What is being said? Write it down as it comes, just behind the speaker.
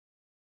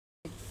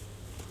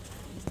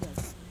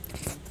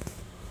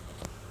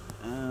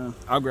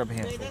I'll grab a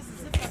handful. That's a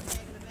zip up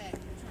bag in the back.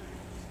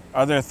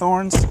 Are there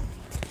thorns?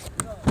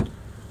 No.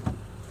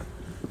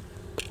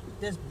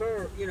 There's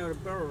the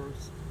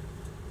burrs.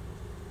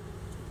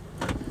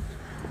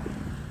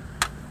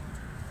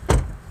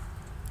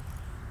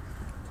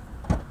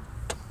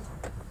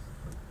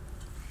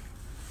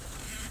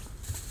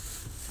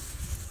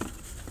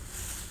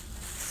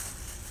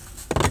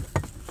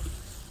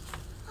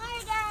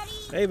 Hi, Daddy.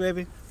 Hey,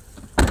 baby.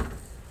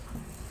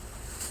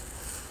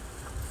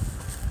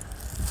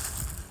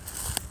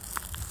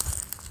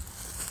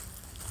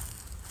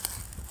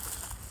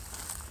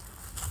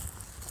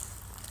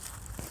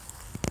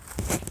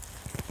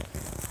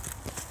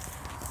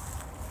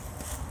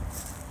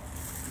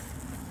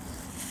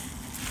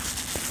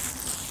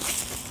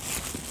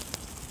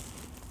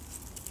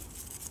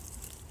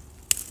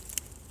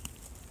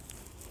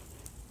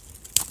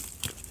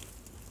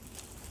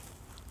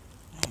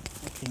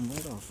 That came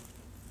right off.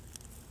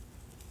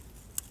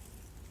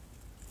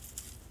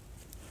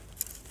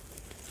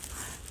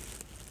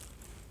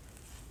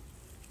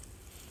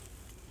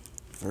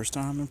 First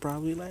time and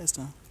probably last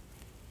time.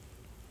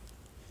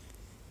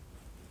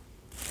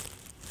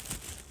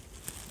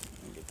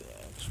 Let me get the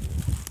actual.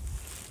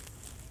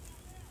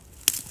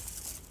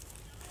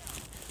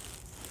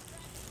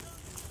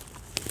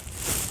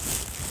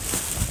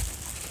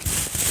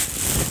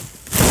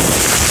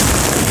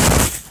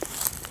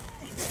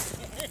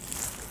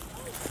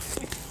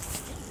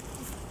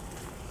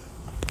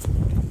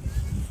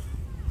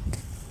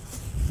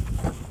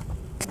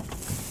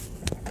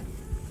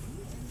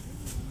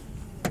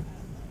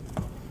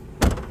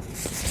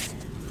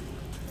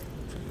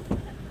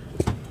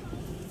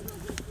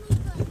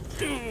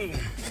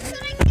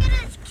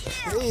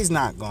 He's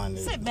not going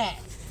to. Sit back.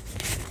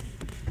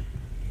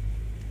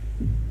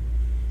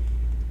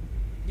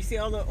 You see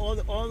all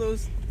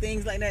those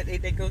things like that?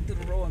 They go through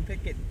the row and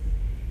pick it.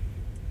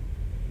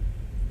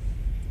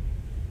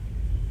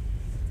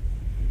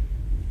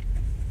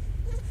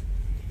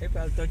 They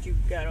probably thought you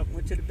got up and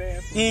went to the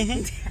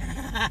bathroom.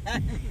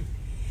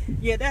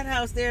 Yeah, that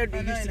house there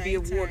used to be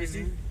a water.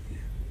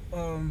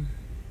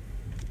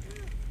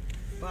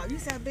 Wow, you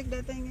see how big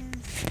that thing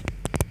is?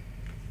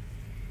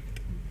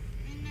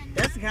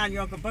 That's the kind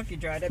your Uncle Bucky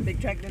drive, that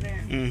big tractor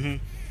there. Mm-hmm.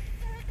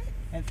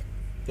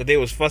 That they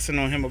was fussing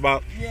on him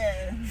about.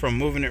 Yeah. From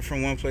moving it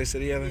from one place to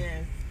the other.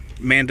 Yeah.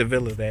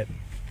 Mandevilla, that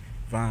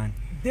vine.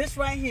 This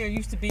right here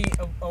used to be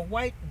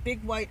a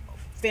big white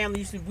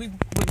family. We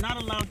were not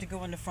allowed to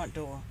go in the front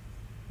door.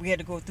 We had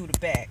to go through the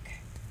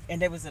back. And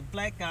there was a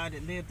black guy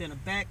that lived in a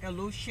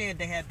little shed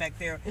they had back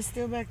there. It's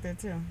still back there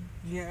too.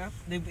 Yeah.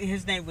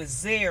 His name was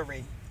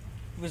Zary.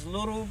 He was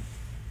little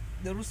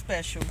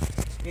special.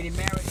 And he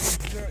married this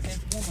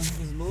woman who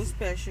was a little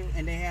special,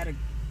 and they had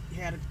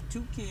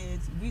two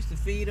kids. We used to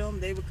feed them.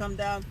 They would come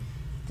down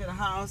to the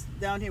house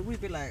down here.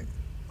 We'd be like,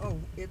 oh,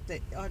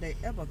 are they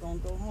ever gonna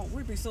go home?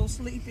 We'd be so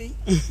sleepy.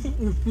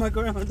 My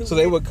grandmother. So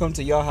they would come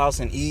to your house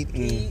and eat.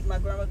 And... My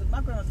grandmother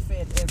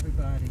fed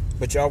everybody.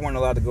 But y'all weren't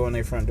allowed to go in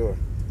their front door.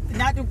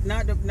 Not the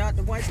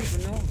white people.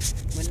 No,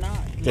 we're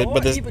not.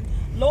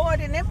 Lord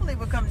and Emily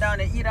would come down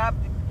and eat our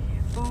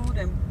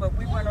food, but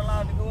we weren't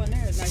allowed to go in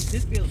there. Like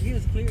this field here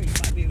is clear. You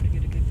might be able to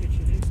get a good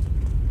picture of this.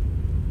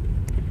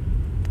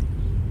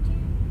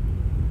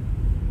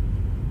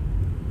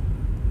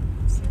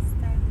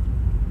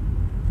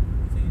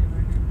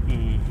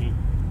 Mm-hmm.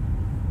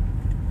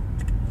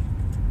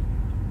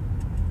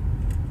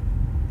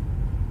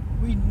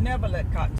 We never let cotton